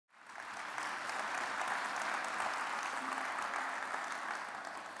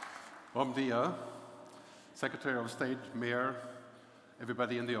Bom dia, Secretary of State, Mayor,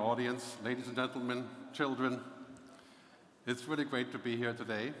 everybody in the audience, ladies and gentlemen, children. It's really great to be here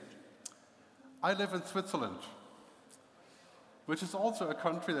today. I live in Switzerland, which is also a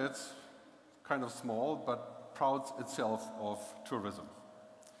country that's kind of small, but prouds itself of tourism.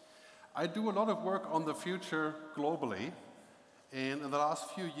 I do a lot of work on the future globally, and in the last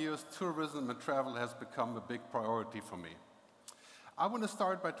few years, tourism and travel has become a big priority for me. I want to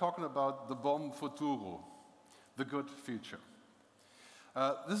start by talking about the Bom Futuro, the good future.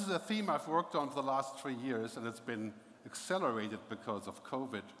 This is a theme I've worked on for the last 3 years, and it's been accelerated because of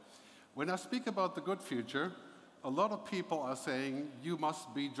COVID. When I speak about the good future, a lot of people are saying, you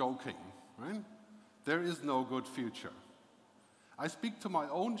must be joking, right? There is no good future. I speak to my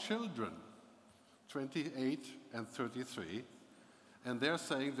own children, 28 and 33, and they're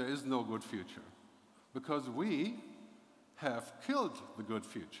saying there is no good future because we have killed the good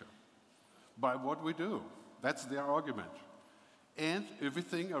future by what we do. That's their argument. And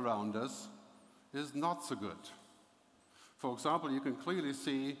everything around us is not so good. For example, you can clearly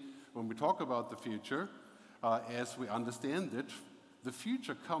see when we talk about the future, as we understand it, the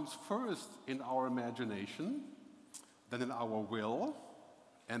future comes first in our imagination, then in our will,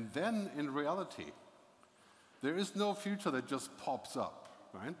 and then in reality. There is no future that just pops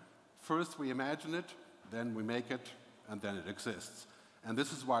up, right? First we imagine it, then we make it, and then it exists. And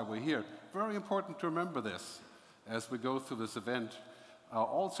this is why we're here. Very important to remember this as we go through this event.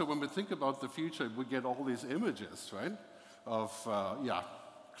 Also, when we think about the future, we get all these images, right? Of,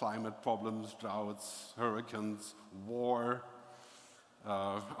 climate problems, droughts, hurricanes, war,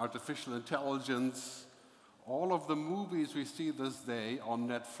 artificial intelligence. All of the movies we see this day on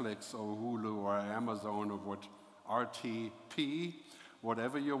Netflix or Hulu or Amazon or what RTP,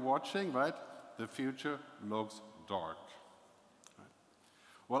 whatever you're watching, right? The future looks dark. Right?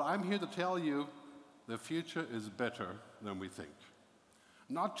 Well, I'm here to tell you the future is better than we think.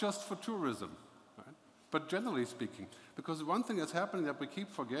 Not just for tourism, right? But generally speaking. Because one thing that's happening that we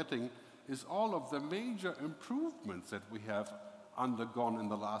keep forgetting is all of the major improvements that we have undergone in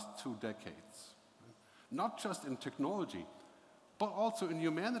the last 2 decades. Right? Not just in technology, but also in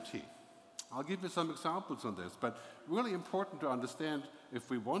humanity. I'll give you some examples on this, but really important to understand if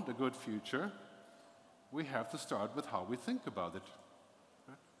we want a good future, we have to start with how we think about it.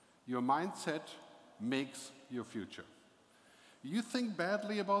 Right? Your mindset makes your future. You think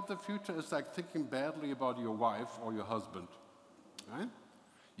badly about the future, it's like thinking badly about your wife or your husband. Right?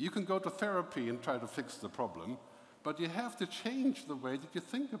 You can go to therapy and try to fix the problem, but you have to change the way that you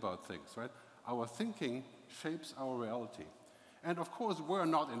think about things. Right? Our thinking shapes our reality. And of course, we're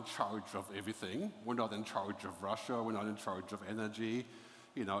not in charge of everything. We're not in charge of Russia. We're not in charge of energy.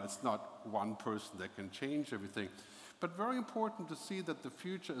 You know, it's not one person that can change everything. But very important to see that the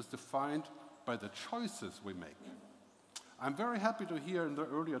future is defined by the choices we make. I'm very happy to hear in the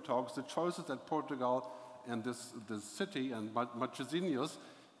earlier talks the choices that Portugal and this city and Matosinhos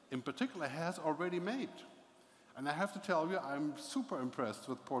in particular has already made. And I have to tell you, I'm super impressed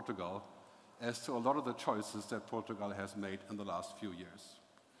with Portugal as to a lot of the choices that Portugal has made in the last few years.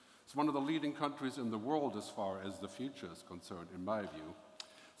 It's one of the leading countries in the world as far as the future is concerned, in my view.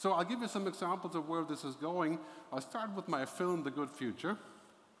 So I'll give you some examples of where this is going. I'll start with my film, The Good Future.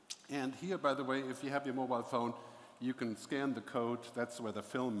 And here, by the way, if you have your mobile phone, you can scan the code. That's where the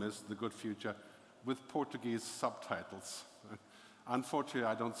film is, The Good Future, with Portuguese subtitles. Unfortunately,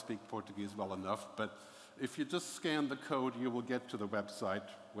 I don't speak Portuguese well enough, but if you just scan the code, you will get to the website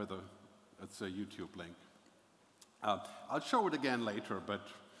where it's a YouTube link. I'll show it again later, but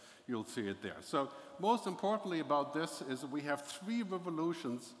you'll see it there. So most importantly about this is we have 3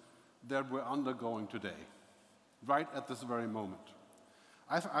 revolutions that we're undergoing today, right at this very moment.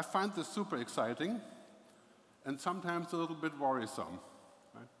 I find this super exciting and sometimes a little bit worrisome,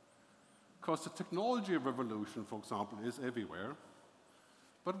 right? Because the technology revolution, for example, is everywhere.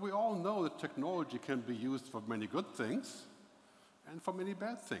 But we all know that technology can be used for many good things and for many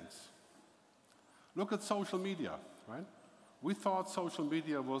bad things. Look at social media, right? We thought social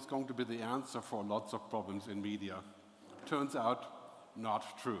media was going to be the answer for lots of problems in media. Turns out,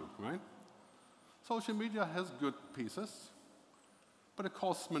 not true, right? Social media has good pieces, but it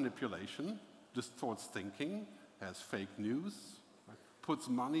causes manipulation, distorts thinking, has fake news, right? Puts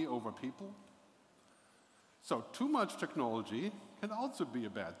money over people. So too much technology can also be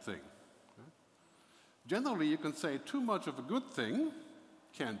a bad thing. Right? Generally, you can say too much of a good thing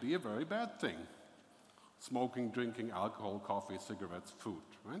can be a very bad thing. Smoking, drinking, alcohol, coffee, cigarettes, food,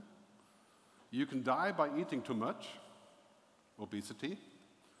 right? You can die by eating too much, obesity,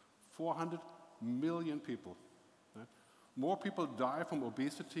 400 million people. Right? More people die from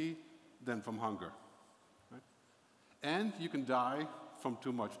obesity than from hunger. Right? And you can die from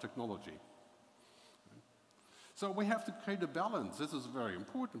too much technology. Right? So we have to create a balance. This is very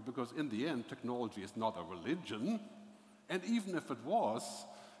important because in the end, technology is not a religion. And even if it was,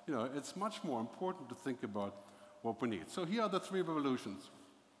 it's much more important to think about what we need. So here are the three revolutions.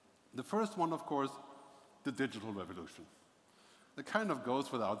 The first one, of course, the digital revolution. It kind of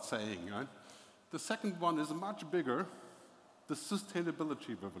goes without saying, right? The second one is much bigger, the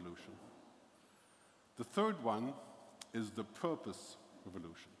sustainability revolution. The third one is the purpose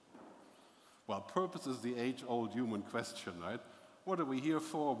revolution. Well, purpose is the age-old human question, right? What are we here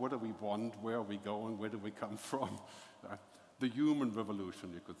for? What do we want? Where are we going? Where do we come from? The human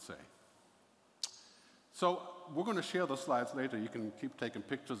revolution, you could say. So we're going to share the slides later. You can keep taking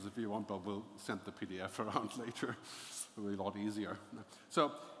pictures if you want, but we'll send the PDF around later. It'll be a lot easier.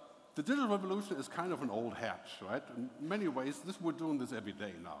 So the digital revolution is kind of an old hat, right? In many ways, we're doing this every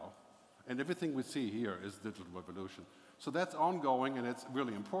day now. And everything we see here is digital revolution. So that's ongoing, and it's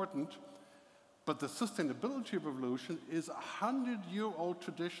really important. But the sustainability revolution is a 100-year-old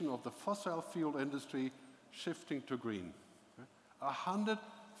tradition of the fossil fuel industry shifting to green. A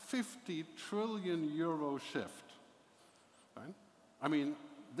 150 trillion euro shift. Right? I mean,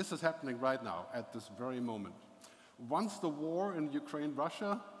 this is happening right now, at this very moment. Once the war in Ukraine,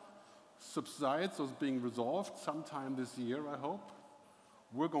 Russia subsides or is being resolved sometime this year, I hope,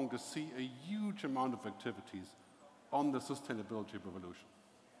 we're going to see a huge amount of activities on the sustainability revolution.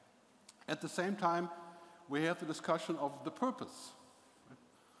 At the same time, we have the discussion of the purpose. Right?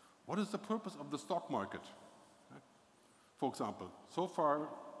 What is the purpose of the stock market? Right? For example, so far,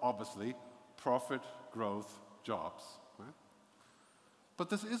 obviously, profit, growth, jobs. Right? But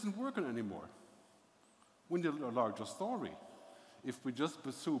this isn't working anymore. We need a larger story. If we just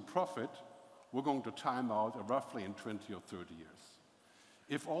pursue profit, we're going to time out roughly in 20 or 30 years.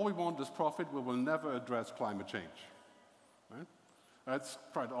 If all we want is profit, we will never address climate change. Right? That's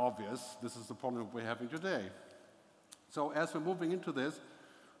quite obvious. This is the problem we're having today. So as we're moving into this,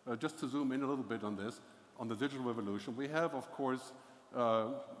 just to zoom in a little bit on this, on the digital revolution, we have, of course,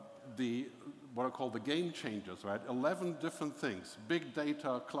 what are called the game changers, right? 11 different things: big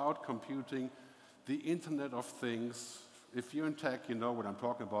data, cloud computing, the Internet of Things. If you're in tech, you know what I'm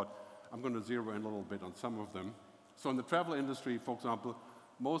talking about. I'm going to zero in a little bit on some of them. So in the travel industry, for example,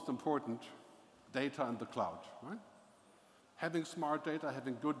 most important, data in the cloud, right? Having smart data,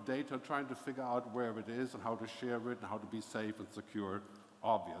 having good data, trying to figure out where it is and how to share it and how to be safe and secure,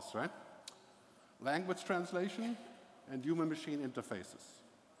 obvious, right? Language translation and human-machine interfaces,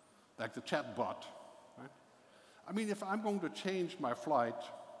 like the chatbot, right? I mean, if I'm going to change my flight,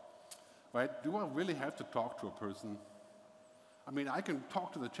 right, do I really have to talk to a person? I mean, I can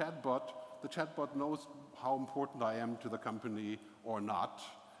talk to the chatbot knows how important I am to the company or not,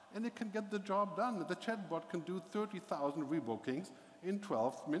 and it can get the job done. The chatbot can do 30,000 rebookings in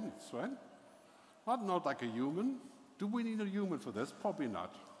 12 minutes, right? Not like a human. Do we need a human for this? Probably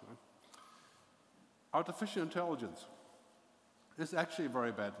not. Right? Artificial intelligence is actually a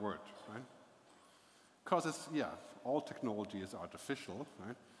very bad word, right? Because it's, all technology is artificial,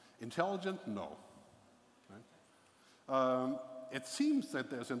 right? Intelligent, no. Right? It seems that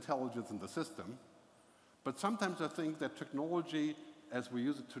there's intelligence in the system, but sometimes I think that technology, as we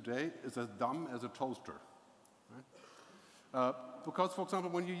use it today, is as dumb as a toaster. Right? Because, for example,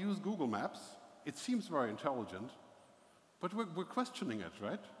 when you use Google Maps, it seems very intelligent, but we're questioning it,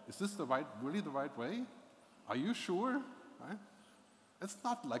 right? Is this really the right way? Are you sure? Right? It's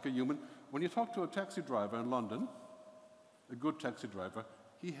not like a human. When you talk to a taxi driver in London, a good taxi driver,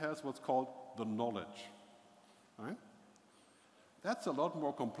 he has what's called the knowledge. Right? That's a lot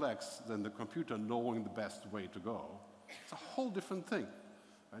more complex than the computer knowing the best way to go. It's a whole different thing.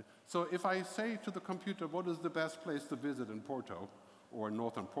 Right? So if I say to the computer, what is the best place to visit in Porto or in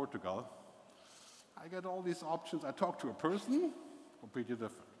northern Portugal, I get all these options. I talk to a person, completely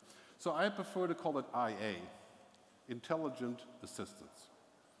different. So I prefer to call it IA, Intelligent Assistance.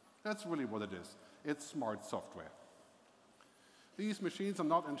 That's really what it is. It's smart software. These machines are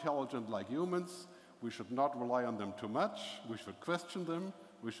not intelligent like humans. We should not rely on them too much. We should question them.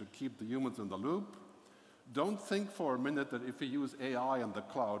 We should keep the humans in the loop. Don't think for a minute that if you use AI in the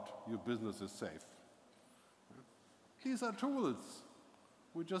cloud, your business is safe. These are tools.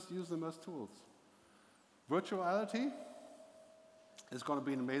 We just use them as tools. Virtual reality is going to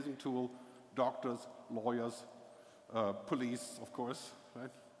be an amazing tool. Doctors, lawyers, police, of course.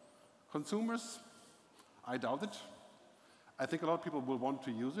 Right? Consumers, I doubt it. I think a lot of people will want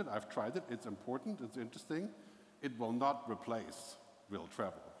to use it. I've tried it. It's important. It's interesting. It will not replace real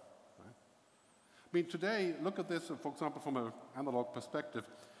travel. Right? I mean, today, look at this, for example, from an analog perspective.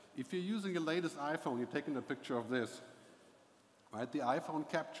 If you're using your latest iPhone, you're taking a picture of this, right? The iPhone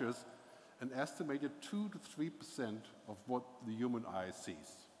captures an estimated 2 to 3% of what the human eye sees.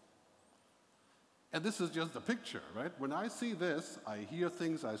 And this is just a picture, right? When I see this, I hear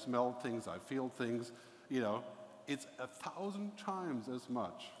things, I smell things, I feel things, you know, it's 1,000 times as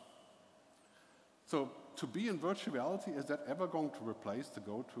much. So to be in virtual reality, is that ever going to replace to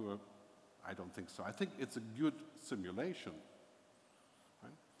go to a, I don't think so. I think it's a good simulation.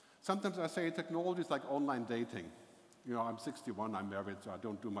 Right? Sometimes I say technologies like online dating. You know, I'm 61, I'm married, so I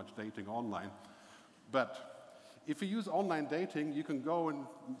don't do much dating online. But if you use online dating, you can go and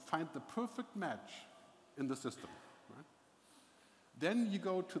find the perfect match in the system. Right? Then you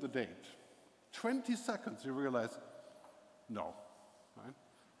go to the date. 20 seconds, you realize, no. Right?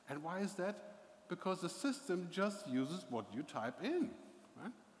 And why is that? Because the system just uses what you type in.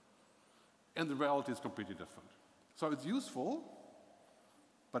 Right? And the reality is completely different. So it's useful,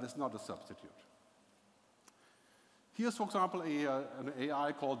 but it's not a substitute. Here's, for example, an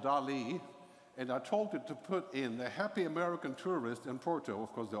AI called DALL-E, and I told it to put in a happy American tourist in Porto.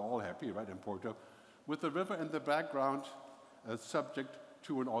 Of course, they're all happy, right, in Porto, with the river in the background subject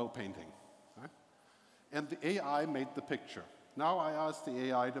to an oil painting. Right? And the AI made the picture. Now I asked the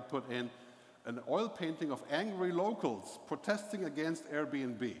AI to put in an oil painting of angry locals protesting against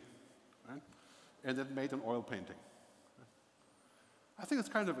Airbnb. Right? And it made an oil painting. I think it's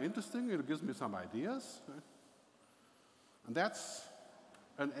kind of interesting. It gives me some ideas. Right? And that's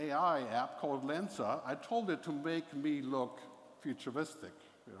an AI app called Lensa. I told it to make me look futuristic,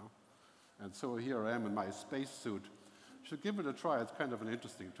 you know. And so here I am in my spacesuit. You should give it a try. It's kind of an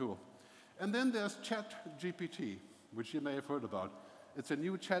interesting tool. And then there's ChatGPT, which you may have heard about. It's a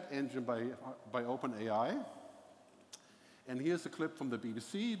new chat engine by OpenAI. And here's a clip from the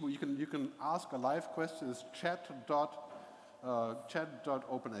BBC where you can ask a live question. It's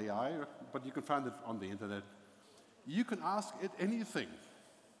chat.openai, but you can find it on the internet. You can ask it anything,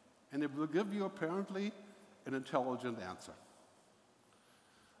 and it will give you apparently an intelligent answer.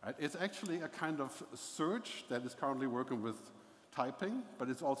 Right? It's actually a kind of search that is currently working with typing, but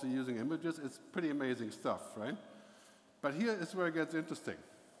it's also using images. It's pretty amazing stuff, right? But here is where it gets interesting.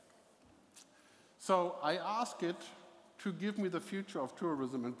 So I asked it to give me the future of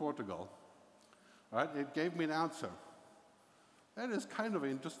tourism in Portugal. Right? It gave me an answer. That is kind of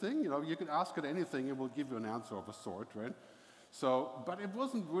interesting. You know, you can ask it anything, it will give you an answer of a sort, right? So, but it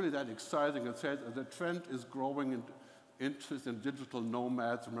wasn't really that exciting. It said the trend is growing in interest in digital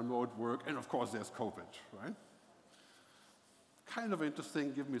nomads and remote work, and of course there's COVID, right? Kind of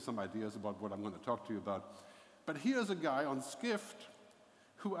interesting, give me some ideas about what I'm going to talk to you about. But here's a guy on Skift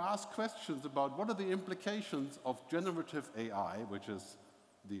who asked questions about what are the implications of generative AI, which is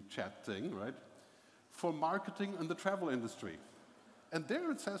the chat thing, right, for marketing in the travel industry. And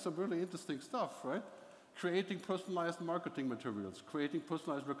there it says some really interesting stuff, right? Creating personalized marketing materials, creating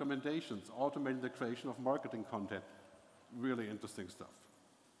personalized recommendations, automating the creation of marketing content. Really interesting stuff.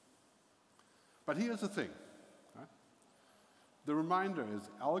 But here's the thing. Right? The reminder is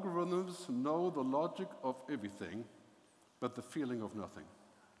algorithms know the logic of everything, but the feeling of nothing.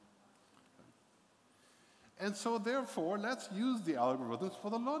 And so therefore, let's use the algorithms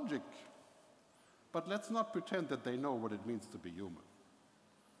for the logic. But let's not pretend that they know what it means to be human.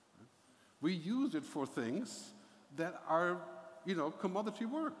 We use it for things that are, you know, commodity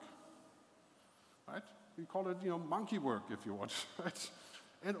work, right? We call it, you know, monkey work, if you want, right?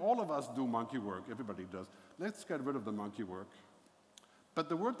 And all of us do monkey work. Everybody does. Let's get rid of the monkey work. But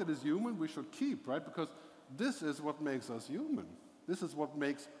the work that is human, we should keep, right? Because this is what makes us human. This is what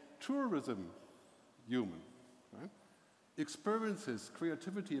makes tourism human, right? Experiences,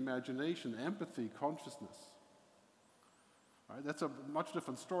 creativity, imagination, empathy, consciousness. Right? That's a much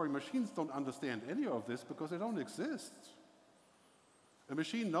different story. Machines don't understand any of this because they don't exist. A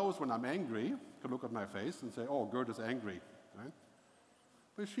machine knows when I'm angry, can look at my face and say, oh, Gert is angry. Right?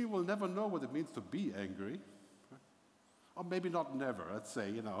 A machine will never know what it means to be angry. Right? Or maybe not never. Let's say,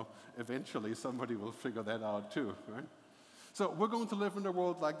 you know, eventually somebody will figure that out too. Right? So we're going to live in a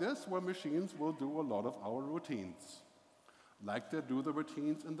world like this where machines will do a lot of our routines. Like they do the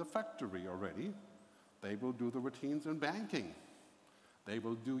routines in the factory already. They will do the routines in banking. They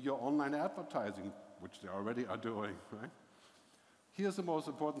will do your online advertising, which they already are doing, right? Here's the most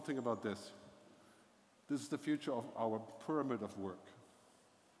important thing about this. This is the future of our pyramid of work.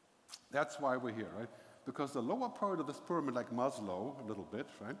 That's why we're here, right? Because the lower part of this pyramid, like Maslow, a little bit,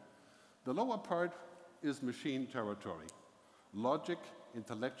 right? The lower part is machine territory. Logic,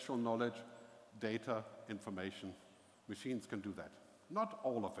 intellectual knowledge, data, information. Machines can do that. Not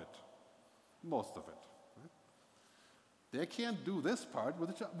all of it, most of it. Right? They can't do this part,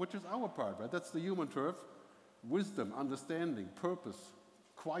 which is our part, right? That's the human turf. Wisdom, understanding, purpose,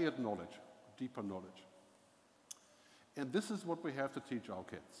 quiet knowledge, deeper knowledge. And this is what we have to teach our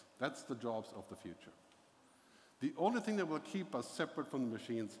kids. That's the jobs of the future. The only thing that will keep us separate from the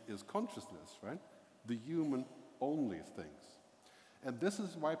machines is consciousness, right? The human-only things. And this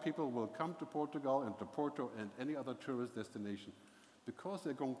is why people will come to Portugal and to Porto and any other tourist destination, because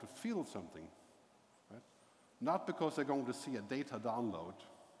they're going to feel something, right? Not because they're going to see a data download,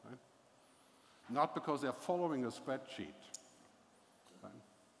 right? Not because they're following a spreadsheet. Right?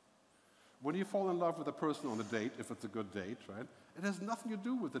 When you fall in love with a person on a date, if it's a good date, right, it has nothing to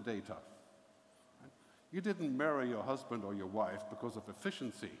do with the data. Right? You didn't marry your husband or your wife because of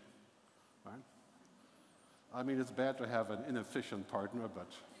efficiency. Right? I mean, it's bad to have an inefficient partner,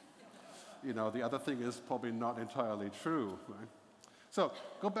 but you know, the other thing is probably not entirely true. Right? So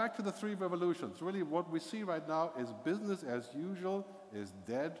go back to the three revolutions. Really, what we see right now is business as usual is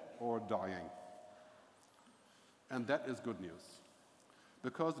dead or dying. And that is good news.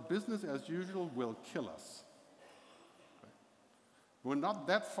 Because business as usual will kill us. Right? We're not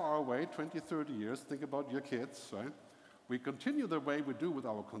that far away, 20, 30 years. Think about your kids, right? We continue the way we do with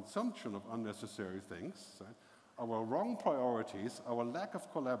our consumption of unnecessary things, right? Our wrong priorities, our lack of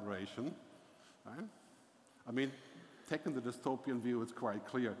collaboration. Right? I mean, taking the dystopian view, it's quite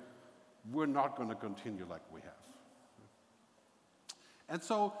clear. We're not going to continue like we have. And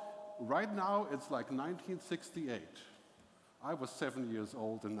so, right now, it's like 1968. I was 7 years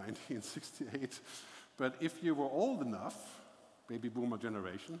old in 1968. But if you were old enough, baby boomer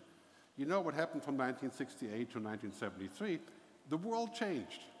generation, you know what happened from 1968 to 1973? The world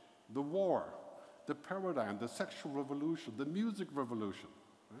changed. The war, the paradigm, the sexual revolution, the music revolution.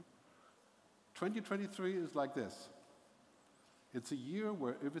 Right? 2023 is like this. It's a year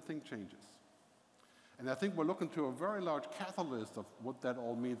where everything changes. And I think we're looking to a very large catalyst of what that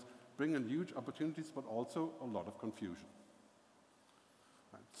all means, bringing huge opportunities, but also a lot of confusion.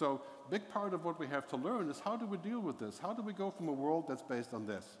 Right? So, big part of what we have to learn is how do we deal with this? How do we go from a world that's based on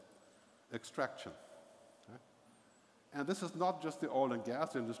this? Extraction. Right? And this is not just the oil and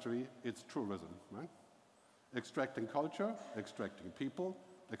gas industry, it's tourism. Right? Extracting culture, extracting people,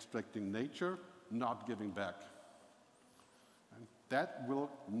 extracting nature, not giving back. Right? That will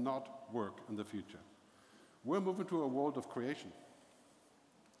not work in the future. We're moving to a world of creation.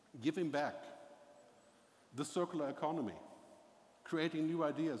 Giving back. The circular economy. Creating new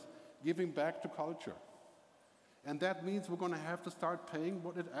ideas. Giving back to culture. And that means we're going to have to start paying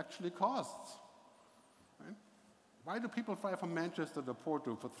what it actually costs. Right? Why do people fly from Manchester to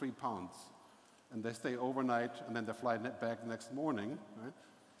Porto for £3? And they stay overnight and then they fly back next morning? Right?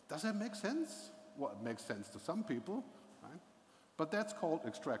 Does that make sense? Well, it makes sense to some people. Right? But that's called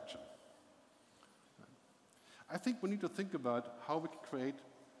extraction. Right? I think we need to think about how we can create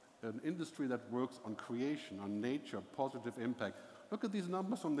an industry that works on creation, on nature, positive impact. Look at these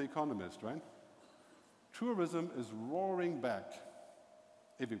numbers from The Economist, right? Tourism is roaring back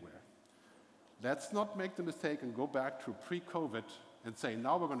everywhere. Let's not make the mistake and go back to pre-COVID and say,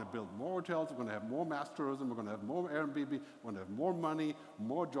 now we're going to build more hotels, we're going to have more mass tourism, we're going to have more Airbnb, we're going to have more money,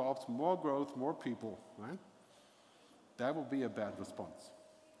 more jobs, more growth, more people, right? That will be a bad response.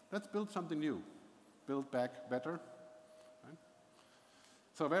 Let's build something new. Build back better. Right?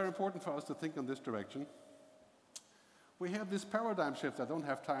 So very important for us to think in this direction. We have this paradigm shift. I don't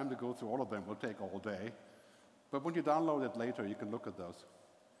have time to go through all of them. It will take all day. But when you download it later, you can look at those.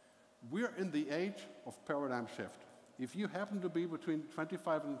 We're in the age of paradigm shift. If you happen to be between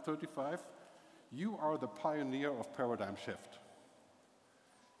 25 and 35, you are the pioneer of paradigm shift.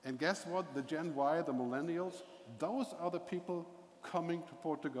 And guess what? The Gen Y, the millennials, those are the people coming to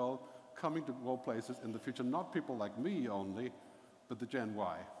Portugal, coming to all places in the future. Not people like me only, but the Gen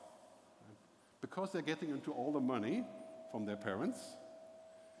Y. Because they're getting into all the money from their parents,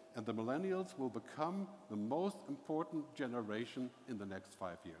 and the millennials will become the most important generation in the next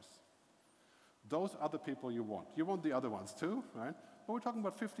 5 years. Those are the people you want. You want the other ones too, right? But we're talking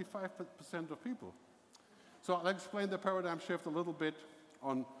about 55% of people. So I'll explain the paradigm shift a little bit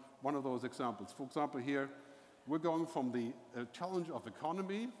on one of those examples. For example, here, we're going from the challenge of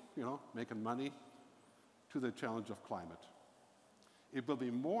economy, you know, making money, to the challenge of climate. It will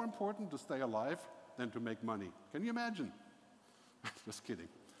be more important to stay alive than to make money. Can you imagine? Just kidding.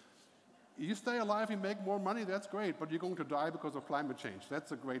 You stay alive, you make more money, that's great, but you're going to die because of climate change.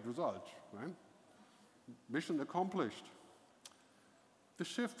 That's a great result, right? Mission accomplished. The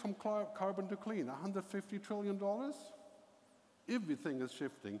shift from carbon to clean, $150 trillion? Everything is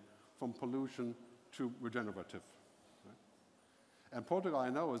shifting from pollution to regenerative. Right? And Portugal, I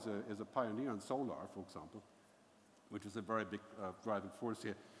know, is a pioneer in solar, for example. which is a very big driving force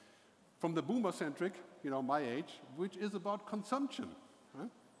here. From the boomer-centric, my age, which is about consumption. Right?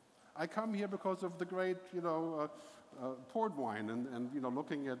 I come here because of the great, port wine and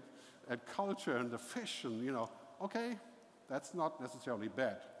looking at culture and the fish and, okay, that's not necessarily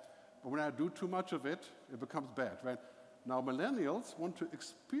bad. But when I do too much of it, it becomes bad, right? Now, millennials want to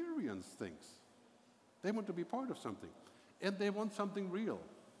experience things. They want to be part of something. And they want something real.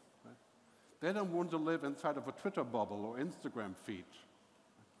 Right? They don't want to live inside of a Twitter bubble or Instagram feed.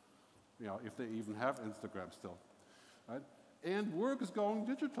 If they even have Instagram still. Right? And work is going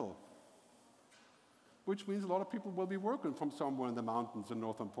digital, which means a lot of people will be working from somewhere in the mountains in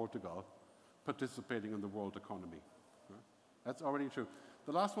northern Portugal, participating in the world economy. Right? That's already true.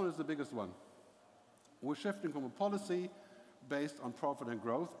 The last one is the biggest one. We're shifting from a policy based on profit and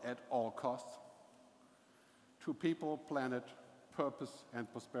growth at all costs to people, planet, purpose,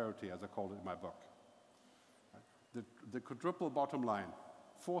 and prosperity, as I call it in my book. Right? The quadruple bottom line,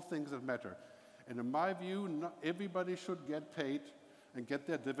 4 things that matter. And in my view, not everybody should get paid and get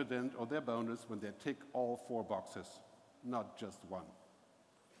their dividend or their bonus when they tick all 4 boxes, not just one.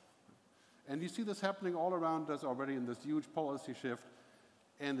 And you see this happening all around us already in this huge policy shift,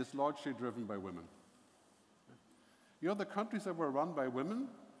 and it's largely driven by women. The countries that were run by women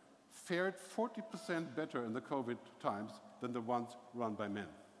fared 40% better in the COVID times than the ones run by men.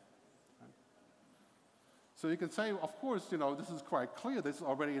 So you can say, of course, this is quite clear. This is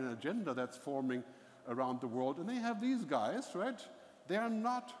already an agenda that's forming around the world. And they have these guys, right? They are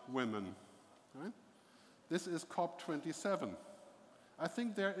not women. Right? This is COP27. I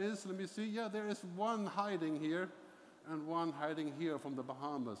think there is, let me see, there is one hiding here and one hiding here from the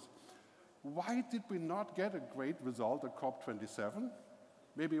Bahamas. Why did we not get a great result at COP27?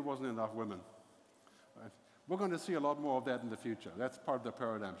 Maybe it wasn't enough women. Right? We're going to see a lot more of that in the future. That's part of the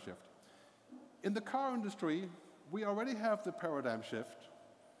paradigm shift. In the car industry, we already have the paradigm shift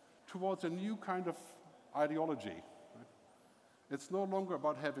towards a new kind of ideology. Right? It's no longer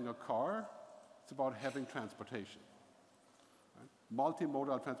about having a car, it's about having transportation. Right?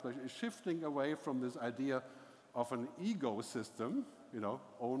 Multimodal transportation is shifting away from this idea of an ecosystem,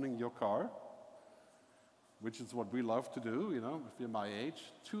 owning your car, which is what we love to do, if you're my age,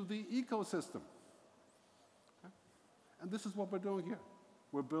 to the ecosystem. Okay? And this is what we're doing here.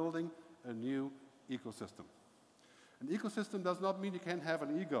 We're building a new ecosystem. An ecosystem does not mean you can't have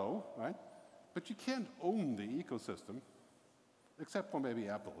an ego, right? But you can't own the ecosystem, except for maybe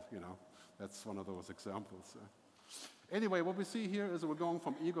Apple, That's one of those examples. Anyway, what we see here is that we're going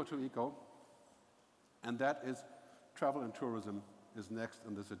from ego to eco, and that is travel and tourism is next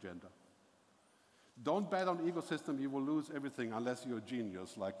on this agenda. Don't bet on the ecosystem, you will lose everything unless you're a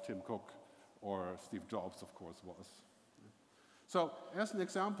genius like Tim Cook or Steve Jobs, of course, was. So, as an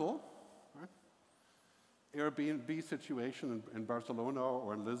example, right, Airbnb situation in Barcelona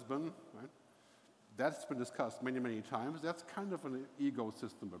or in Lisbon, right, that's been discussed many, many times. That's kind of an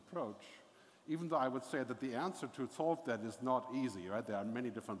ecosystem approach, even though I would say that the answer to solve that is not easy, right? There are many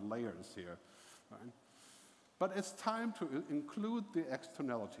different layers here, right? But it's time to include the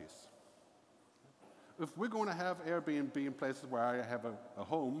externalities. If we're going to have Airbnb in places where I have a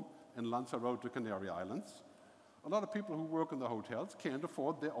home in Lanzarote, Canary Islands, a lot of people who work in the hotels can't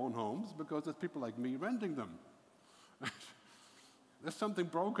afford their own homes because there's people like me renting them. There's something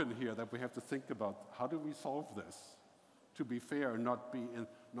broken here that we have to think about. How do we solve this to be fair and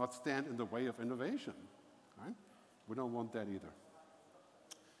not stand in the way of innovation? Right? We don't want that either.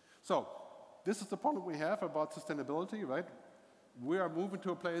 So this is the problem we have about sustainability, right? We are moving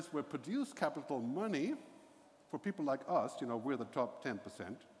to a place where produced capital money for people like us, we're the top 10%,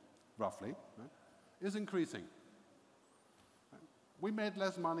 roughly, right, is increasing. We made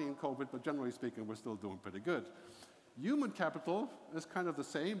less money in COVID, but generally speaking, we're still doing pretty good. Human capital is kind of the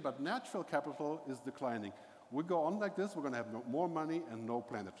same, but natural capital is declining. We go on like this, we're going to have more money and no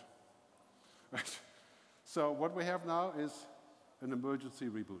planet. Right? So what we have now is an emergency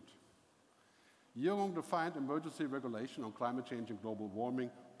reboot. You're going to find emergency regulation on climate change and global warming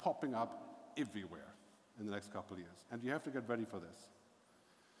popping up everywhere in the next couple of years, and you have to get ready for this.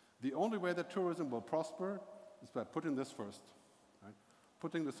 The only way that tourism will prosper is by putting this first.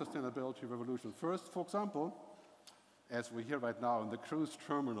 Putting the sustainability revolution first. For example, as we hear right now in the cruise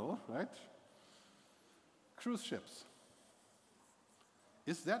terminal, right? Cruise ships.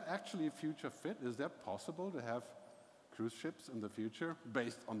 Is that actually a future fit? Is that possible to have cruise ships in the future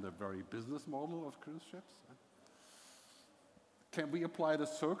based on the very business model of cruise ships? Can we apply the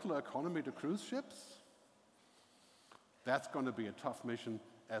circular economy to cruise ships? That's going to be a tough mission,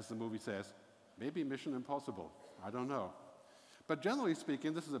 as the movie says. Maybe mission impossible. I don't know. But generally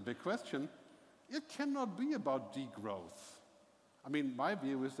speaking, this is a big question. It cannot be about degrowth. I mean, my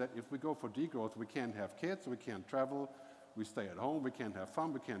view is that if we go for degrowth, we can't have kids, we can't travel, we stay at home, we can't have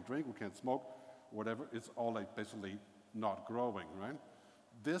fun, we can't drink, we can't smoke, whatever. It's all like basically not growing, right?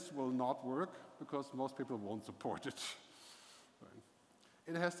 This will not work because most people won't support it.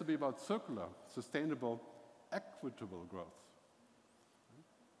 Right? It has to be about circular, sustainable, equitable growth. Right?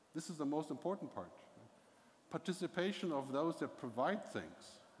 This is the most important part. Right? Participation of those that provide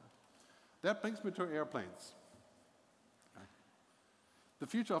things. That brings me to airplanes. The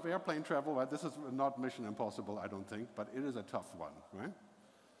future of airplane travel, right, this is not mission impossible, I don't think, but it is a tough one, right?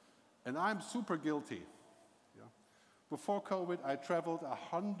 And I'm super guilty. Yeah? Before COVID, I traveled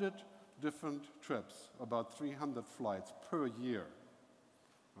 100 different trips, about 300 flights per year,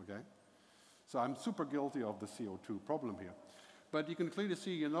 okay? So I'm super guilty of the CO2 problem here. But you can clearly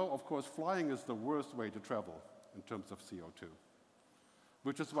see, you know, of course, flying is the worst way to travel in terms of CO2,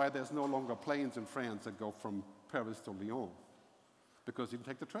 which is why there's no longer planes in France that go from Paris to Lyon, because you can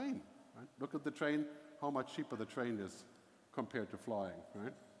take the train, right? Look at the train, how much cheaper the train is compared to flying,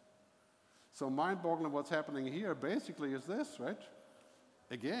 right? So mind-boggling what's happening here basically is this, right?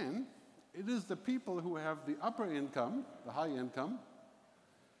 Again, it is the people who have the upper income, the high income,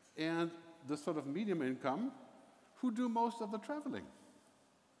 and the sort of medium income who do most of the traveling.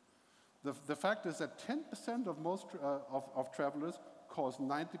 The fact is that 10% of most of travelers cause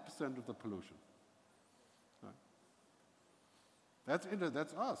 90% of the pollution.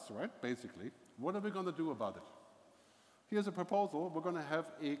 That's us, right, basically. What are we going to do about it? Here's a proposal. We're going to have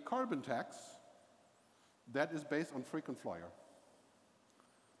a carbon tax that is based on frequent flyer.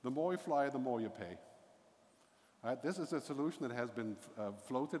 The more you fly, the more you pay. Right? This is a solution that has been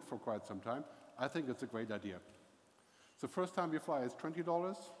floated for quite some time. I think it's a great idea. So first time you fly is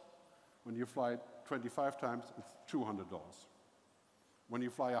 $20. When you fly 25 times, it's $200. When you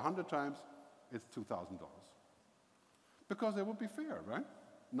fly 100 times, it's $2,000. Because it would be fair, right?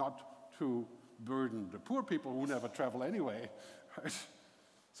 Not to burden the poor people who never travel anyway. Right?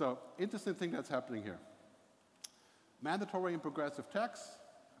 So, interesting thing that's happening here. Mandatory and progressive tax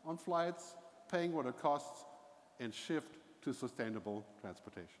on flights, paying what it costs, and shift to sustainable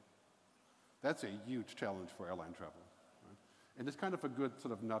transportation. That's a huge challenge for airline travel. Right? And it's kind of a good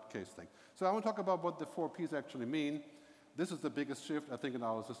sort of nutcase thing. So I want to talk about what the 4 Ps actually mean. This is the biggest shift, I think, in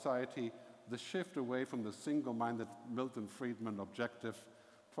our society. The shift away from the single-minded Milton Friedman objective,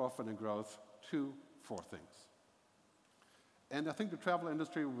 profit and growth, to 4 things. And I think the travel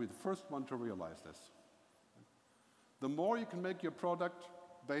industry will be the first one to realize this. The more you can make your product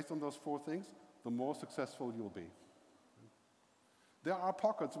based on those 4 things, the more successful you'll be. There are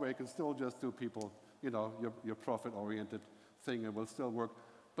pockets where you can still just do people, you know, your profit-oriented thing, and will still work.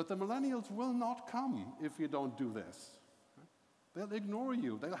 But the millennials will not come if you don't do this. They'll ignore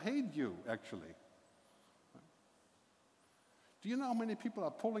you. They'll hate you, actually. Do you know how many people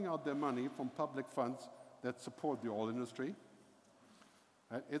are pulling out their money from public funds that support the oil industry?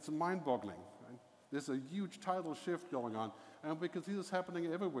 It's mind-boggling. Right? There's a huge tidal shift going on, and we can see this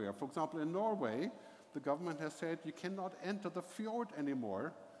happening everywhere. For example, in Norway, the government has said you cannot enter the fjord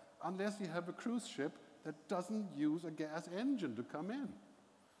anymore unless you have a cruise ship that doesn't use a gas engine to come in.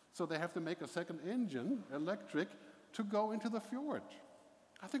 So they have to make a second engine, electric, to go into the fjord.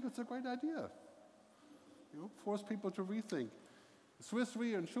 I think it's a great idea. You know, force people to rethink. The Swiss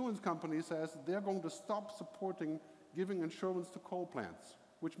Re insurance company says they're going to stop supporting giving insurance to coal plants,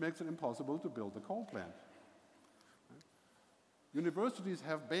 which makes it impossible to build a coal plant. Right? Universities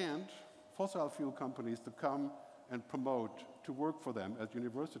have banned fossil fuel companies to come and promote, to work for them at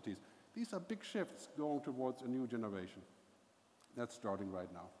universities. These are big shifts going towards a new generation. That's starting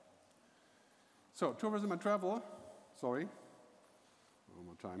right now. So, tourism and travel. Sorry, one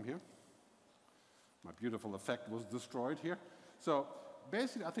more time here. My beautiful effect was destroyed here. So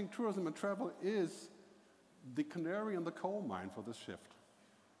basically, I think tourism and travel is the canary in the coal mine for this shift.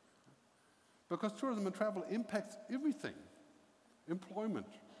 Because tourism and travel impacts everything. Employment,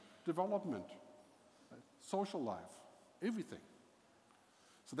 development, social life, everything.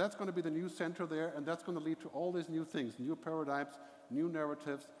 So that's going to be the new center there, and that's going to lead to all these new things, new paradigms, new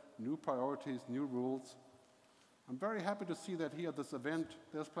narratives, new priorities, new rules. I'm very happy to see that here at this event,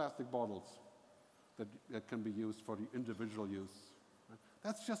 there's plastic bottles that can be used for the individual use. Right?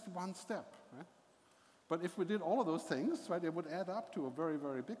 That's just one step. Right? But if we did all of those things, right, it would add up to a very,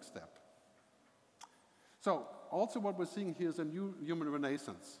 very big step. So also what we're seeing here is a new human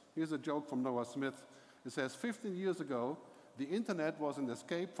renaissance. Here's a joke from Noah Smith. It says, 15 years ago, the internet was an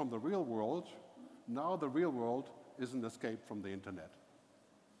escape from the real world. Now the real world is an escape from the internet.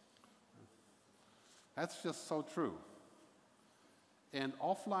 That's just so true. And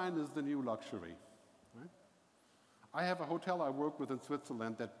offline is the new luxury. Right? I have a hotel I work with in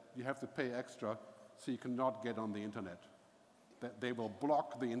Switzerland that you have to pay extra so you cannot get on the internet. That they will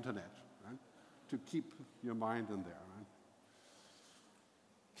block the internet, right? To keep your mind in there. Right?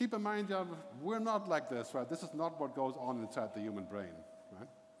 Keep in mind, we're not like this, right? This is not what goes on inside the human brain, right?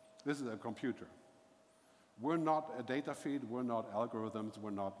 This is a computer. We're not a data feed, we're not algorithms, we're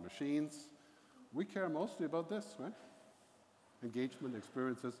not machines. We care mostly about this, right? Engagement,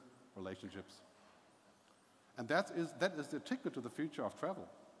 experiences, relationships. And that is the ticket to the future of travel,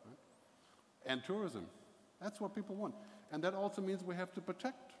 right? And tourism. That's what people want. And that also means we have to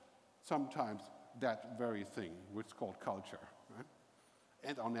protect sometimes that very thing, which is called culture, right?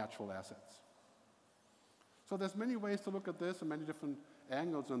 And our natural assets. So there's many ways to look at this and many different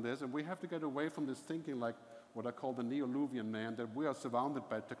angles on this, and we have to get away from this thinking like what I call the Neo-Luvian man, that we are surrounded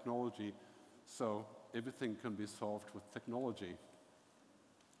by technology, so everything can be solved with technology.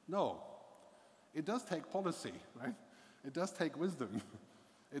 No. It does take policy, right? It does take wisdom.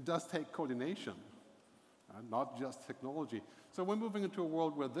 It does take coordination, not just technology. So we're moving into a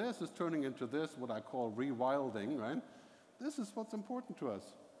world where this is turning into this, what I call rewilding, right? This is what's important to us.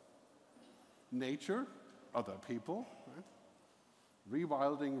 Nature, other people, right?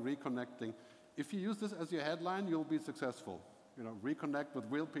 Rewilding, reconnecting. If you use this as your headline, you'll be successful. You know, reconnect with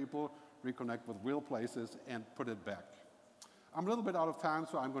real people, reconnect with real places, and put it back. I'm a little bit out of time,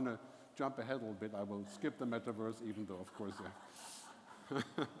 so I'm going to jump ahead a little bit. I will skip the metaverse, even though, of course,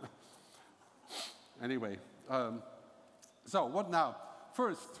 yeah. Anyway, so what now?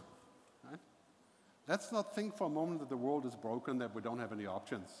 First, right? Let's not think for a moment that the world is broken, that we don't have any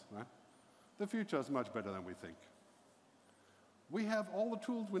options, right? The future is much better than we think. We have all the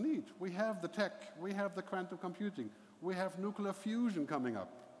tools we need. We have the tech. We have the quantum computing. We have nuclear fusion coming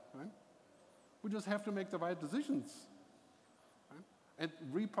up, right? We just have to make the right decisions, right? And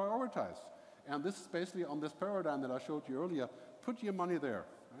reprioritize. And this is basically on this paradigm that I showed you earlier. Put your money there,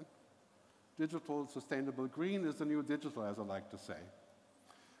 right? Digital, sustainable, green is the new digital, as I like to say.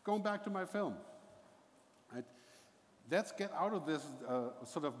 Going back to my film, right? Let's get out of this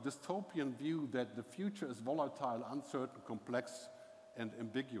sort of dystopian view that the future is volatile, uncertain, complex, and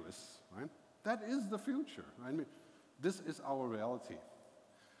ambiguous, right? That is the future. I mean, this is our reality.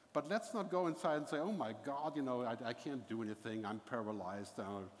 But let's not go inside and say, oh my God, you know, I can't do anything, I'm paralyzed,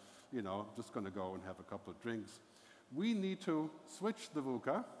 you know, I'm just going to go and have a couple of drinks. We need to switch the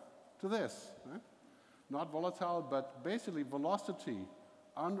VUCA to this, right? Not volatile, but basically velocity,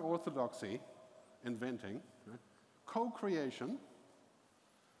 unorthodoxy, inventing, right? Co-creation,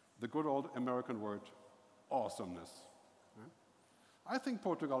 the good old American word, awesomeness. Right? I think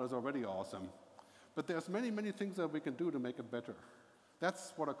Portugal is already awesome, but there's many, many things that we can do to make it better.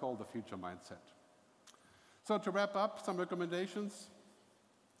 That's what I call the future mindset. So to wrap up, some recommendations.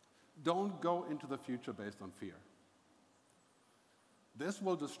 Don't go into the future based on fear. This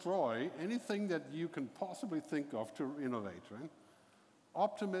will destroy anything that you can possibly think of to innovate, right?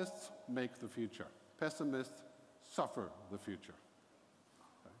 Optimists make the future. Pessimists suffer the future.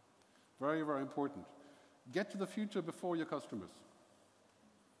 Okay? Very, very important. Get to the future before your customers.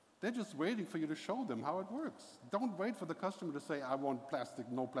 They're just waiting for you to show them how it works. Don't wait for the customer to say, I want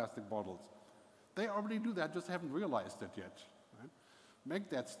plastic, no plastic bottles. They already do that, just haven't realized it yet. Right? Make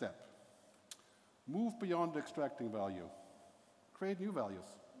that step. Move beyond extracting value. Create new values.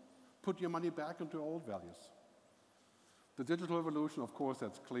 Put your money back into old values. The digital revolution, of course,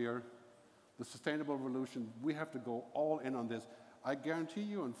 that's clear. The sustainable revolution, we have to go all in on this. I guarantee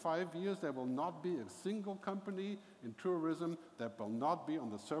you in 5 years there will not be a single company in tourism that will not be on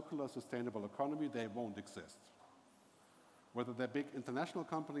the circular sustainable economy. They won't exist. Whether they're big international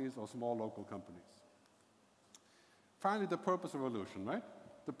companies or small local companies. Finally, the purpose revolution, right?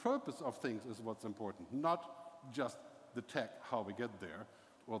 The purpose of things is what's important, not just the tech, how we get there,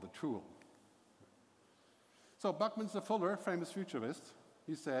 or the tool. So Buckminster Fuller, famous futurist,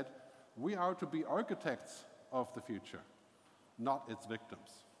 he said, we are to be architects of the future, not its victims.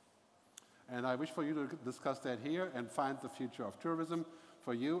 And I wish for you to discuss that here and find the future of tourism.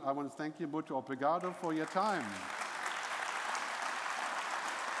 For you, I want to thank you, muito obrigado, for your time.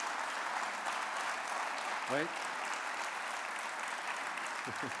 Wait.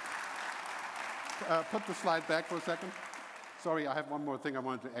 Put the slide back for a second. Sorry, I have one more thing I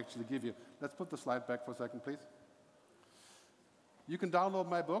wanted to actually give you. Let's put the slide back for a second, please. You can download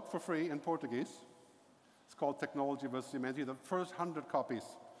my book for free in Portuguese. It's called Technology versus Humanity, the first 100 copies.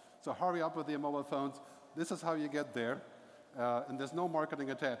 So hurry up with your mobile phones. This is how you get there. And there's no marketing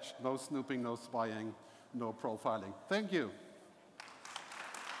attached, no snooping, no spying, no profiling. Thank you.